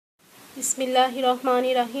বিসমিল্লাহির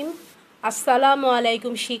রহমানির রহিম। আসসালামু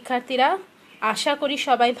আলাইকুম শিক্ষার্থীরা, আশা করি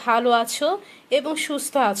সবাই ভালো আছো এবং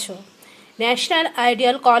সুস্থ আছো। ন্যাশনাল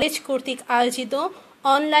আইডিয়াল কলেজ কর্তৃক আয়োজিত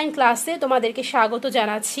অনলাইন ক্লাসে তোমাদেরকে স্বাগত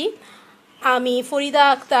জানাচ্ছি। আমি ফরিদা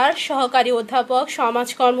আক্তার, সহকারী অধ্যাপক,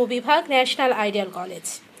 সমাজকর্ম বিভাগ, ন্যাশনাল আইডিয়াল কলেজ।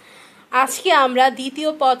 আজকে আমরা দ্বিতীয়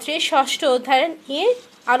পত্রের ষষ্ঠ অধ্যায় নিয়ে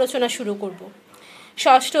আলোচনা শুরু করব।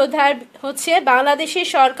 ষষ্ঠ অধ্যায় হচ্ছে বাংলাদেশের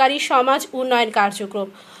সরকারি সমাজ উন্নয়ন কার্যক্রম।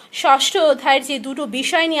 ষষ্ঠ অধ্যায়ের যে দুটো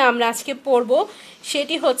বিষয় নিয়ে আমরা আজকে পড়ব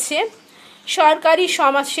সেটি হচ্ছে সরকারি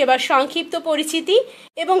সমাজসেবার সংক্ষিপ্ত পরিচিতি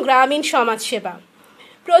এবং গ্রামীণ সমাজসেবা।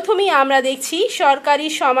 প্রথমেই আমরা দেখছি সরকারি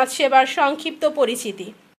সমাজসেবার সংক্ষিপ্ত পরিচিতি।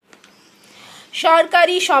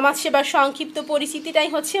 সরকারি সমাজসেবার সংক্ষিপ্ত পরিচিতিটাই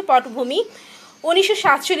হচ্ছে পটভূমি।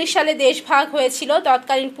 1947 সালে দেশ ভাগ হয়েছিল।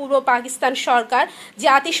 তৎকালীন পূর্ব পাকিস্তান সরকার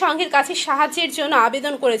জাতিসংঘের কাছে সাহায্যের জন্য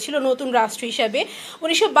আবেদন করেছিল নতুন রাষ্ট্র হিসেবে।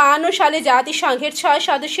 1952 সালে জাতিসংঘের 6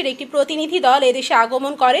 সদস্যের একটি প্রতিনিধি দল এদেশে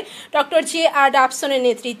আগমন করে ডক্টর J.R. ডাবসনের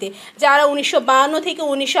নেতৃত্বে, যারা 1952 থেকে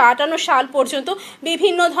 1958 সাল পর্যন্ত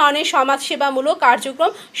বিভিন্ন ধরনের সমাজসেবামূলক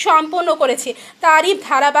কার্যক্রম সম্পন্ন করেছে। তারই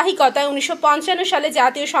ধারাবাহিকতায় 1955 সালে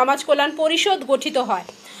জাতীয় সমাজ কল্যাণ পরিষদ গঠিত হয়।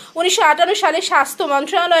 1958 সালে স্বাস্থ্য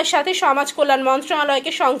মন্ত্রণালয়ের সাথে সমাজ কল্যাণ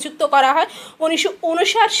মন্ত্রণালয়কে সংযুক্ত করা হয়।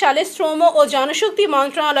 1959 সালে শ্রম ও জনশক্তি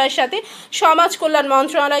মন্ত্রণালয়ের সাথে সমাজ কল্যাণ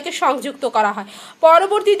মন্ত্রণালয়কে সংযুক্ত করা হয়।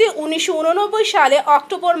 পরবর্তীতে 1989 সালে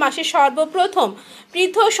অক্টোবর মাসে সর্বপ্রথম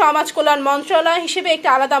পৃথক সমাজ কল্যাণ মন্ত্রণালয় হিসেবে একটি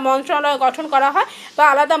আলাদা মন্ত্রণালয় গঠন করা হয় বা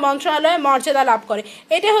আলাদা মন্ত্রণালয়ের মর্যাদা লাভ করে।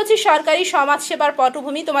 এটা হচ্ছে সরকারি সমাজসেবার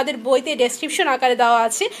পটভূমি। তোমাদের বইতে ডেসক্রিপশন আকারে দেওয়া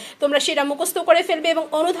আছে, তোমরা সেটা মুখস্থ করে ফেলবে এবং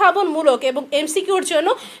অনুধাবনমূলক এবং এমসিকিউর জন্য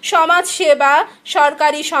সমাজসেবা,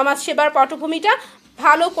 সরকারি সমাজসেবার পটভূমিটা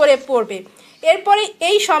ভালো করে পড়বে। এরপরে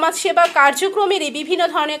এই সমাজসেবা কার্যক্রমেরই বিভিন্ন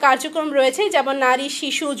ধরনের কার্যক্রম রয়েছে, যেমন নারী,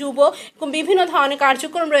 শিশু, যুব এবং বিভিন্ন ধরনের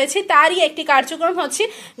কার্যক্রম রয়েছে। তারই একটি কার্যক্রম হচ্ছে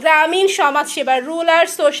গ্রামীণ সমাজসেবা, রুরাল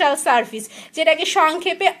সোশ্যাল সার্ভিস, যেটাকে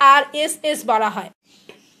সংক্ষেপে RSS বলা হয়।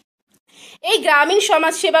 এই গ্রামীণ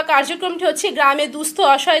সমাজসেবা কার্যক্রমটি হচ্ছে গ্রামে দুস্থ,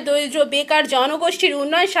 অসহায়, দরিদ্র, বেকার জনগোষ্ঠীর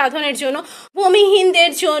উন্নয়ন সাধনের জন্য,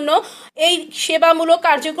 ভূমিহীনদের জন্য এই সেবামূলক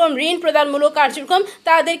কার্যক্রম, ঋণ প্রদানমূলক কার্যক্রম,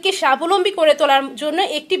 তাদেরকে স্বাবলম্বী করে তোলার জন্য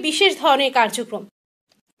একটি বিশেষ ধরনের কার্যক্রম।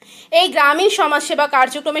 এই গ্রামীণ সমাজসেবা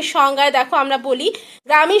কার্যক্রমের সংজ্ঞায় দেখো, আমরা বলি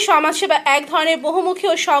গ্রামীণ সমাজসেবা এক ধরনের বহুমুখী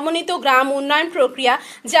ও সমন্বিত গ্রাম উন্নয়ন প্রক্রিয়া,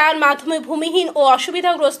 যার মাধ্যমে ভূমিহীন ও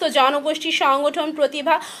অসুবিধাগ্রস্ত জনগোষ্ঠীর সংগঠন,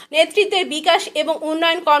 প্রতিভা, নেতৃত্বের বিকাশ এবং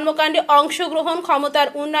উন্নয়ন কর্মকাণ্ডে অংশগ্রহণ, ক্ষমতার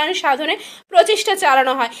উন্নয়ন সাধনে প্রচেষ্টা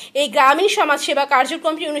চালানো হয়। এই গ্রামীণ সমাজসেবা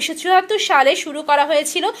কার্যক্রমটি 1974 সালে শুরু করা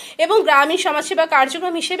হয়েছিল এবং গ্রামীণ সমাজসেবা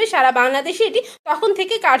কার্যক্রম হিসেবে সারা বাংলাদেশে এটি তখন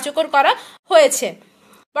থেকে কার্যকর করা হয়েছে।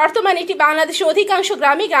 বর্তমানে এটি বাংলাদেশের অধিকাংশ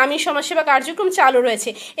গ্রামে গ্রামীণ সমাজসেবা কার্যক্রম চালু রয়েছে।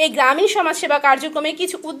 এই গ্রামীণ সমাজসেবা কার্যক্রমের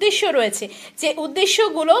কিছু উদ্দেশ্য রয়েছে, যে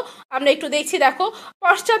উদ্দেশ্যগুলো আমরা একটু দেখছি। দেখো,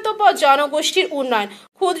 পশ্চাৎপদ জনগোষ্ঠীর উন্নয়ন,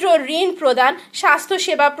 ক্ষুদ্র ঋণ প্রদান, স্বাস্থ্য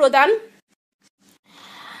সেবা প্রদান,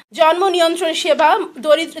 জন্ম নিয়ন্ত্রণ সেবা,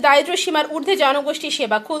 দারিদ্র্য সীমার ঊর্ধ্বে জনগোষ্ঠী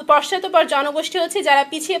সেবা। পশ্চাৎপদ জনগোষ্ঠী হচ্ছে যারা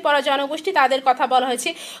পিছিয়ে পড়া জনগোষ্ঠী, তাদের কথা বলা হয়েছে।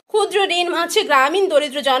 ক্ষুদ্র ঋণ হচ্ছে গ্রামীণ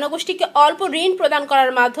দরিদ্র জনগোষ্ঠীকে অল্প ঋণ প্রদান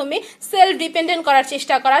করার মাধ্যমে সেলফ ডিপেন্ডেন্ট করার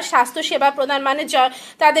চেষ্টা করা। স্বাস্থ্য সেবা প্রদান মানে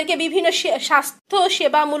তাদেরকে বিভিন্ন স্বাস্থ্য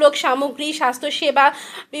সেবামূলক সামগ্রী, স্বাস্থ্য সেবা,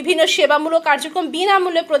 বিভিন্ন সেবামূলক কার্যক্রম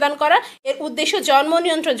বিনামূল্যে প্রদান করা। এর উদ্দেশ্য জন্ম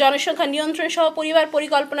নিয়ন্ত্রণ, জনসংখ্যা নিয়ন্ত্রণ সহ পরিবার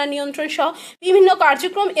পরিকল্পনা নিয়ন্ত্রণ সহ বিভিন্ন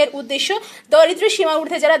কার্যক্রম এর উদ্দেশ্য। দরিদ্র সীমা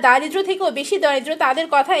ঊর্ধ্বে, যারা দারিদ্র থেকেও বেশি দরিদ্র, তাদের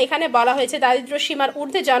কথা এখানে বলা হয়েছে দারিদ্র সীমার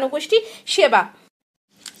ঊর্ধ্বে জনগোষ্ঠী সেবা।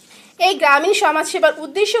 এই গ্রামীণ সমাজসেবার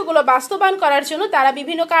উদ্দেশ্যগুলো বাস্তবায়ন করার জন্য তারা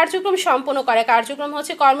বিভিন্ন কার্যক্রম সম্পন্ন করে। কার্যক্রম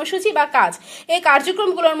হচ্ছে কর্মসূচি বা কাজ। এই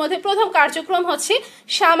কার্যক্রমগুলোর মধ্যে প্রথম কার্যক্রম হচ্ছে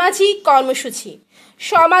সামাজিক কর্মসূচি।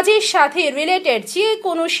 সমাজের সাথে রিলেটেড যে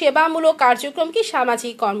কোনো সেবামূলক কার্যক্রমকে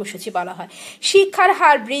সামাজিক কর্মসূচি বলা হয়। শিক্ষার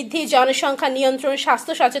হার বৃদ্ধি, জনসংখ্যা নিয়ন্ত্রণ,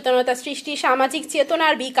 স্বাস্থ্য সচেতনতা সৃষ্টি, সামাজিক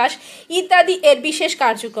চেতনার বিকাশ ইত্যাদি এর বিশেষ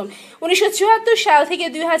কার্যক্রম। 1974 সাল থেকে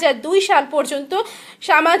 2002 সাল পর্যন্ত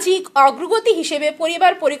সামাজিক অগ্রগতি হিসেবে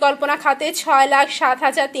পরিবার পরিকল্পনা খাতে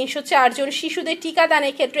 6,07,304 জন, শিশুদের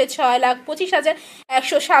টিকাদানের ক্ষেত্রে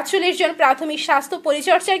 6,25,147 জন, প্রাথমিক স্বাস্থ্য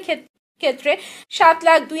পরিচর্যার ক্ষেত্রে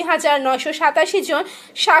 7,02,987 জন,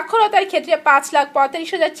 সাক্ষরতার ক্ষেত্রে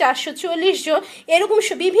 5,45,440 জন, এরকম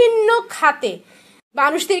বিভিন্ন খাতে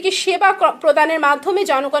মানুষদেরকে সেবা প্রদানের মাধ্যমে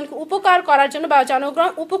জনগণকে উপকার করার জন্য বা জনগণ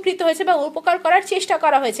উপকৃত হয়েছে বা উপকার করার চেষ্টা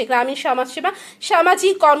করা হয়েছে গ্রামীণ সমাজসেবা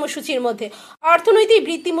সামাজিক কর্মসূচির মধ্যে। অর্থনৈতিক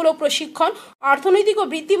বৃত্তিমূলক প্রশিক্ষণ, অর্থনৈতিক ও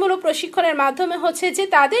বৃত্তিমূলক প্রশিক্ষণের মাধ্যমে হচ্ছে যে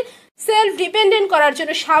তাদের সেলফ ডিপেন্ডেন্ট করার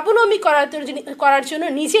জন্য, স্বাবলম্বী করার জন্য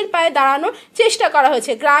নিজের পায়ে দাঁড়ানোর চেষ্টা করা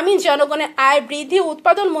হয়েছে। গ্রামীণ জনগণের আয় বৃদ্ধি,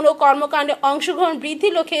 উৎপাদনমূলক কর্মকাণ্ডে অংশগ্রহণ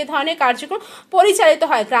বৃদ্ধির লক্ষ্যে এ ধরনের কার্যক্রম পরিচালিত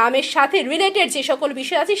হয়। গ্রামের সাথে রিলেটেড যে সকল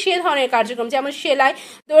বিষয় আছে সে ধরনের কার্যক্রম, যেমন সেলাই,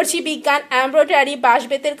 দর্জি বিজ্ঞান, এমব্রয়ডারি, বাঁশ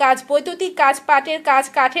বেতের কাজ, বৈদ্যুতিক কাজ, পাটের কাজ,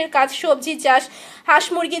 কাঠের কাজ, সবজি চাষ, হাঁস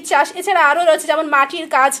মুরগির চাষ, এছাড়া আরও রয়েছে যেমন মাটির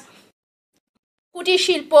কাজ, কুটির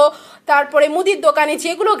শিল্প, তারপরে মুদির দোকানে,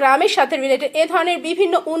 যেগুলো গ্রামের সাথে রিলেটেড। এ ধরনের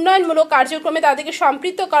বিভিন্ন উন্নয়নমূলক কার্যক্রমে তাদেরকে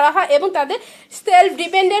সম্পৃক্ত করা হয় এবং তাদের সেলফ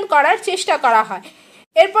ডিপেন্ডেন্ট করার চেষ্টা করা হয়।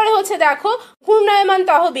 এরপরে হচ্ছে দেখো ঘূর্ণায়মান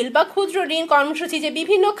তহবিল বা ক্ষুদ্র ঋণ কর্মসূচি, যে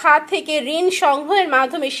বিভিন্ন খাত থেকে ঋণ সংগ্রহের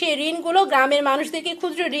মাধ্যমে সেই ঋণগুলো গ্রামের মানুষদেরকে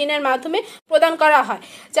ক্ষুদ্র ঋণের মাধ্যমে প্রদান করা হয়।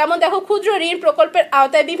 যেমন দেখো ক্ষুদ্র ঋণ প্রকল্পের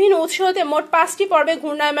আওতায় বিভিন্ন উৎস হতে মোট 5টি পর্বে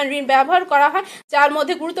ঘূর্ণায়মান ঋণ ব্যবহার করা হয়, যার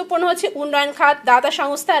মধ্যে গুরুত্বপূর্ণ হচ্ছে উন্নয়ন খাত, দাতা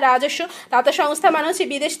সংস্থা, রাজস্ব। দাতা সংস্থা মানে হচ্ছে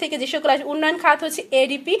বিদেশ থেকে যে সকল, উন্নয়ন খাত হচ্ছে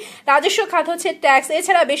এডিপি, রাজস্ব খাত হচ্ছে ট্যাক্স।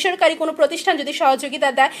 এছাড়া বেসরকারি কোনো প্রতিষ্ঠান যদি সহযোগিতা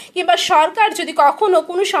দেয় কিংবা সরকার যদি কখনো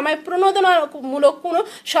কোনো সময় প্রণোদনামূলক কোনো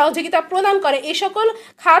সহযোগিতা প্রদান করে, এই সকল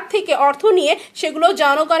খাত থেকে অর্থ নিয়ে সেগুলো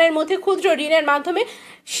জনগণের মধ্যে ক্ষুদ্র ঋণের মাধ্যমে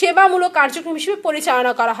সেবামূলক কার্যক্রম হিসেবে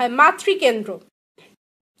পরিচালনা করা হয়। মাতৃকেন্দ্র,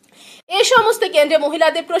 এই সমস্ত কেন্দ্রে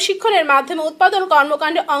মহিলাদের প্রশিক্ষণের মাধ্যমে উৎপাদন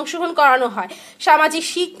কর্মকাণ্ডে অংশগ্রহণ করানো হয়। সামাজিক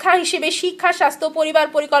শিক্ষা হিসেবে শিক্ষা, স্বাস্থ্য, পরিবার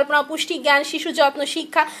পরিকল্পনা, পুষ্টি জ্ঞান, শিশু যত্ন,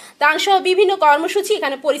 শিক্ষা দান সহ বিভিন্ন কর্মসূচি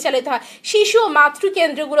এখানে পরিচালিত হয়। শিশু ও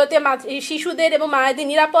মাতৃকেন্দ্রগুলোতে শিশুদের এবং মায়েদের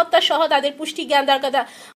নিরাপত্তা সহ তাদের পুষ্টি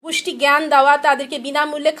জ্ঞান দেওয়া, তাদেরকে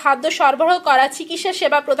বিনামূল্যে খাদ্য সরবরাহ করা, চিকিৎসা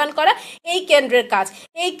সেবা প্রদান করা এই কেন্দ্রের কাজ।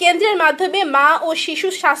 এই কেন্দ্রের মাধ্যমে মা ও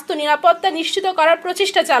শিশুর স্বাস্থ্য নিরাপত্তা নিশ্চিত করার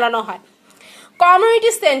প্রচেষ্টা চালানো হয়।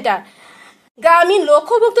 কমিউনিটি সেন্টার, গ্রামীণ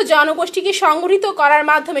লক্ষ্যভুক্ত জনগোষ্ঠীকে সংগঠিত করার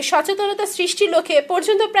মাধ্যমে সচেতনতা সৃষ্টির লক্ষ্যে এ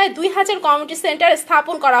পর্যন্ত প্রায় 2000 কমিউনিটি সেন্টার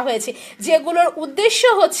স্থাপন করা হয়েছে, যেগুলোর উদ্দেশ্য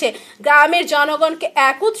হচ্ছে গ্রামের জনগণকে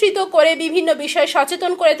একত্রিত করে বিভিন্ন বিষয়ে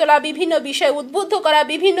সচেতন করে তোলা, বিভিন্ন বিষয়ে উদ্বুদ্ধ করা,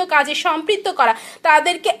 বিভিন্ন কাজে সম্পৃক্ত করা,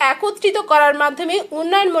 তাদেরকে একত্রিত করার মাধ্যমে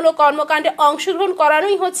উন্নয়নমূলক কর্মকাণ্ডে অংশগ্রহণ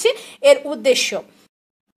করানোই হচ্ছে এর উদ্দেশ্য।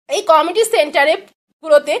 এই কমিউনিটি সেন্টারে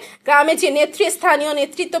গুলোতে গ্রামে যে স্থানীয়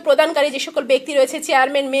নেতৃত্ব প্রদানকারী যে সকল ব্যক্তি রয়েছে,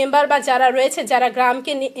 চেয়ারম্যান, মেম্বার বা যারা রয়েছে, যারা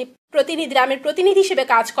গ্রামের প্রতিনিধি হিসেবে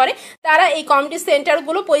কাজ করে, তারা এই কমিউনিটি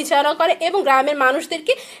সেন্টারগুলো পরিচালনা করে এবং গ্রামের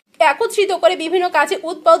মানুষদেরকে একত্রিত করে বিভিন্ন কাজে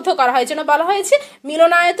উদ্বুদ্ধ করা হয়, যেন বলা হয়েছে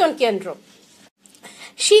মিলনায়তন কেন্দ্র।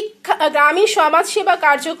 শিক্ষা, গ্রামীণ সমাজসেবা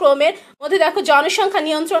কার্যক্রমের মধ্যে দেখো জনসংখ্যা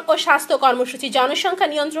নিয়ন্ত্রণ ও স্বাস্থ্য কর্মসূচি। জনসংখ্যা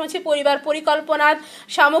নিয়ন্ত্রণ হচ্ছে পরিবার পরিকল্পনার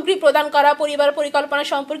সামগ্রী প্রদান করা, পরিবার পরিকল্পনা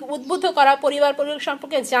সম্পর্কে উদ্বুদ্ধ করা, পরিবার পরিকল্পনা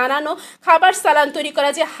সম্পর্কে জানানো, খাবার সালান তৈরি করা,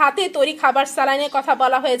 যে হাতে তৈরি খাবার সালানের কথা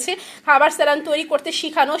বলা হয়েছে, খাবার সালান তৈরি করতে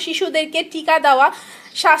শেখানো, শিশুদেরকে টিকা দেওয়া,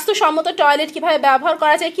 স্বাস্থ্যসম্মত টয়লেট কিভাবে ব্যবহার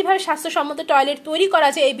করা যায়, কিভাবে স্বাস্থ্যসম্মত টয়লেট তৈরি করা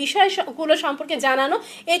যায়, এই বিষয়গুলো সম্পর্কে জানানো।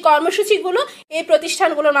 এই কর্মসূচিগুলো এই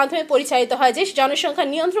প্রতিষ্ঠানগুলোর মাধ্যমে পরিচালিত হয়, যে জনসংখ্যা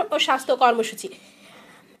নিয়ন্ত্রণ ও স্বাস্থ্য কর্মসূচি।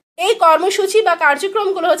 এই কর্মসূচি বা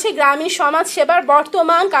কার্যক্রমগুলো হচ্ছে গ্রামীণ সমাজ সেবার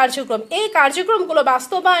বর্তমান কার্যক্রম। এই কার্যক্রমগুলো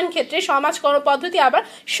বাস্তবায়ন ক্ষেত্রে সমাজ কর্ম পদ্ধতি আবার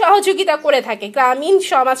সহযোগিতা করে থাকে গ্রামীণ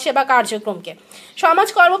সমাজ সেবা কার্যক্রমকে। সমাজ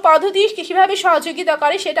কর্ম পদ্ধতি কীভাবে সহযোগিতা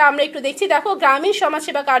করে সেটা আমরা একটু দেখছি। দেখো, গ্রামীণ সমাজ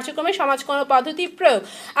সেবা কার্যক্রমে সমাজ কর্ম পদ্ধতির প্রয়োগ।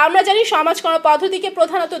 আমরা জানি সমাজ কর্ম পদ্ধতিকে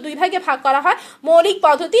প্রধানত 2 ভাগে ভাগ করা হয়, মৌলিক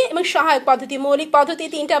পদ্ধতি এবং সহায়ক পদ্ধতি। মৌলিক পদ্ধতি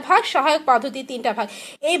 3টা ভাগ, সহায়ক পদ্ধতি 3টা ভাগ।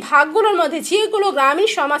 এই ভাগগুলোর মধ্যে যেগুলো গ্রামীণ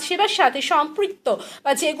সমাজ সেবার সাথে সম্পৃক্ত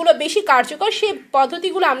বা যেগুলো বেশি কার্যকর, সেই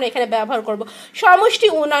পদ্ধতিগুলো আমরা এখানে ব্যবহার করব। সমষ্টি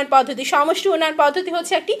উন্নয়ন পদ্ধতি। সমষ্টি উন্নয়ন পদ্ধতি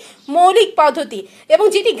হচ্ছে একটি মৌলিক পদ্ধতি এবং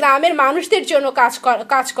যেটি গ্রামের মানুষদের জন্য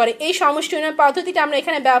কাজ করে। এই সমষ্টি উন্নয়ন পদ্ধতিটা আমরা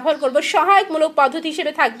এখানে ব্যবহার করব। সহায়কমূলক পদ্ধতি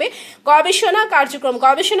হিসেবে থাকবে গবেষণা কার্যক্রম।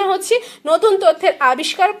 গবেষণা হচ্ছে নতুন তথ্যের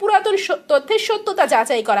আবিষ্কার, পুরাতন তথ্যের সত্যতা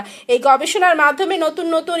যাচাই করা। এই গবেষণার মাধ্যমে নতুন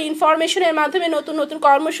নতুন ইনফরমেশনের মাধ্যমে নতুন নতুন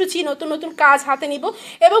কর্মসূচি, নতুন নতুন কাজ হাতে নিব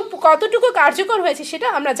এবং কতটুকু কার্যকর হয়েছে সেটা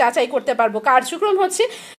আমরা যাচাই করতে পারবো। কার্যক্রম হচ্ছে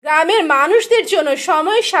গ্রামের মানুষদের জন্য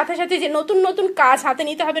সময়ের সাথে সাথে যে নতুন নতুন কাজ হাতে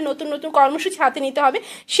নিতে হবে, নতুন নতুন কর্মসূচি হাতে নিতে হবে,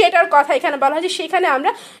 সেটার কথা এখানে বলা হয়েছে। সেখানে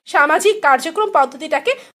আমরা সামাজিক কার্যক্রম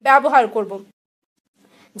পদ্ধতিটাকে ব্যবহার করব।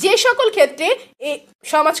 যে সকল ক্ষেত্রে এই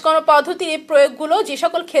সমাজকর্ম পদ্ধতির এই প্রয়োগগুলো যে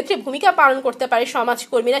সকল ক্ষেত্রে ভূমিকা পালন করতে পারে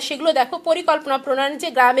সমাজকর্মীরা, সেগুলো দেখো। পরিকল্পনা প্রণয়ন, যে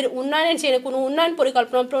গ্রামের উন্নয়নের যে কোনো উন্নয়ন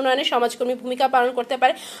পরিকল্পনা প্রণয়নে সমাজকর্মী ভূমিকা পালন করতে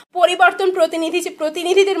পারে। পরিবর্তন প্রতিনিধি, যে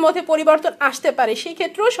প্রতিনিধিদের মধ্যে পরিবর্তন আসতে পারে, সেই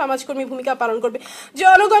ক্ষেত্রেও সমাজকর্মী ভূমিকা পালন করবে।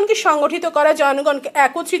 জনগণকে সংগঠিত করা, জনগণকে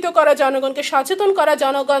একত্রিত করা, জনগণকে সচেতন করা,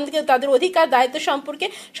 জনগণকে তাদের অধিকার দায়িত্ব সম্পর্কে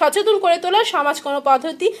সচেতন করে তোলা সমাজকর্ম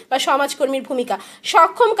পদ্ধতি বা সমাজকর্মীর ভূমিকা।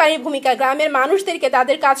 সক্ষমকারীর ভূমিকা, গ্রামের মানুষদেরকে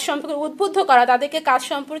তাদের কাজ সম্পর্কে উদ্বুদ্ধ করা, তাদেরকে কাজ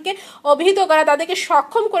সম্পর্কে অভিহিত করা, তাদেরকে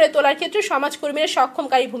সক্ষম করে তোলার ক্ষেত্রে সমাজকর্মীরা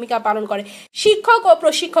সক্ষমকারী ভূমিকা পালন করে। শিক্ষক ও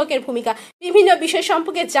প্রশিক্ষকের ভূমিকা, বিভিন্ন বিষয়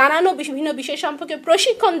সম্পর্কে জানানো, বিভিন্ন বিষয় সম্পর্কে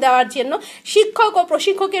প্রশিক্ষণ দেওয়ার জন্য শিক্ষক ও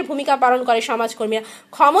প্রশিক্ষকের ভূমিকা পালন করে সমাজকর্মীরা।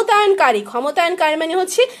 ক্ষমতায়নকারী মানে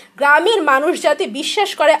হচ্ছে গ্রামের মানুষ যাতে বিশ্বাস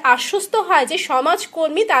করে, আশ্বস্ত হয় যে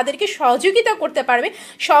সমাজকর্মী তাদেরকে সহযোগিতা করতে পারবে,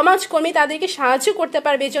 সমাজকর্মী তাদেরকে সাহায্য করতে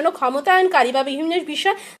পারবে, এজন্য ক্ষমতায়নকারী বা বিভিন্ন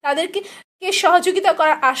বিষয় তাদেরকে সহযোগিতা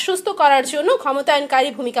করার, আশ্বস্ত করার জন্য ক্ষমতায়নকারী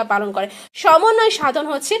ভূমিকা পালন করে। সমন্বয় সাধন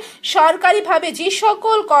হচ্ছে সরকারিভাবে যে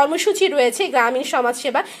সকল কর্মসূচি রয়েছে গ্রামীণ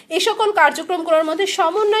সমাজসেবা, এই সকল কার্যক্রমগুলোর মধ্যে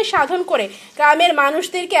সমন্বয় সাধন করে গ্রামের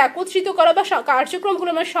মানুষদেরকে একত্রিত করা বা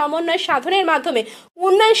কার্যক্রমগুলোর সমন্বয় সাধনের মাধ্যমে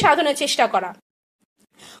উন্নয়ন সাধনের চেষ্টা করা।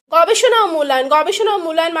 গবেষণা ও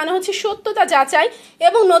মূল্যায়ন মানে হচ্ছে সত্যতা যাচাই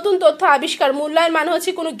এবং নতুন তথ্য আবিষ্কার। মূল্যায়ন মানে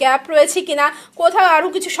হচ্ছে কোনো গ্যাপ রয়েছে কিনা, কোথাও আরও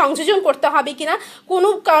কিছু সংযোজন করতে হবে কিনা, কোনো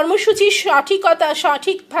কর্মসূচির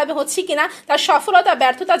সঠিকভাবে হচ্ছে কিনা, তার সফলতা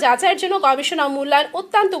ব্যর্থতা যাচাইয়ের জন্য গবেষণা ও মূল্যায়ন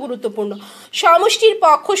অত্যন্ত গুরুত্বপূর্ণ। সমষ্টির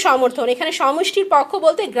পক্ষ সমর্থন, এখানে সমষ্টির পক্ষ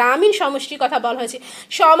বলতে গ্রামীণ সমষ্টির কথা বলা হয়েছে।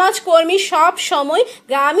 সমাজকর্মী সব সময়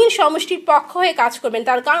গ্রামীণ সমষ্টির পক্ষ হয়ে কাজ করবেন,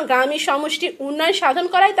 তার কারণ গ্রামীণ সমষ্টির উন্নয়ন সাধন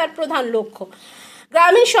করাই তার প্রধান লক্ষ্য।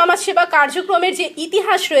 গ্রামীণ সমাজসেবা কার্যক্রমের যে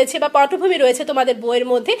ইতিহাস রয়েছে বা পটভূমি রয়েছে তোমাদের বইয়ের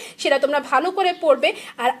মধ্যে, সেটা তোমরা ভালো করে পড়বে।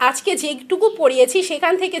 আর আজকে যেটুকু পড়িয়েছি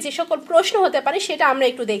সেখান থেকে যে সকল প্রশ্ন হতে পারে সেটা আমরা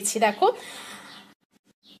একটু দেখছি। দেখো,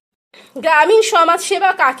 গ্রামীণ সমাজসেবা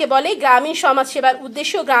কাকে বলে, গ্রামীণ সমাজসেবার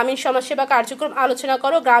উদ্দেশ্য, গ্রামীণ সমাজসেবা কার্যক্রম আলোচনা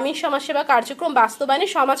করো, গ্রামীণ সমাজসেবা কার্যক্রম বাস্তবায়নে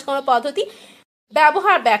সমাজকর্ম পদ্ধতি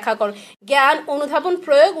ব্যবহার ব্যাখ্যা করো, জ্ঞান অনুধাবন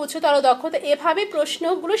প্রয়োগ উচ্চতর দক্ষতা, এভাবে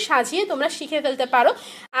প্রশ্নগুলো সাজিয়ে তোমরা শিখে ফেলতে পারো।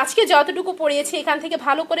 আজকে যতটুকু পড়িয়েছি এখান থেকে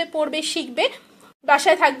ভালো করে পড়বে, শিখবে,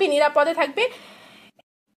 বাসায় থাকবে, নিরাপদে থাকবে।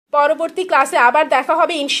 পরবর্তী ক্লাসে আবার দেখা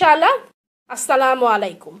হবে ইনশাআল্লাহ। আসসালামু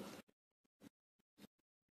আলাইকুম।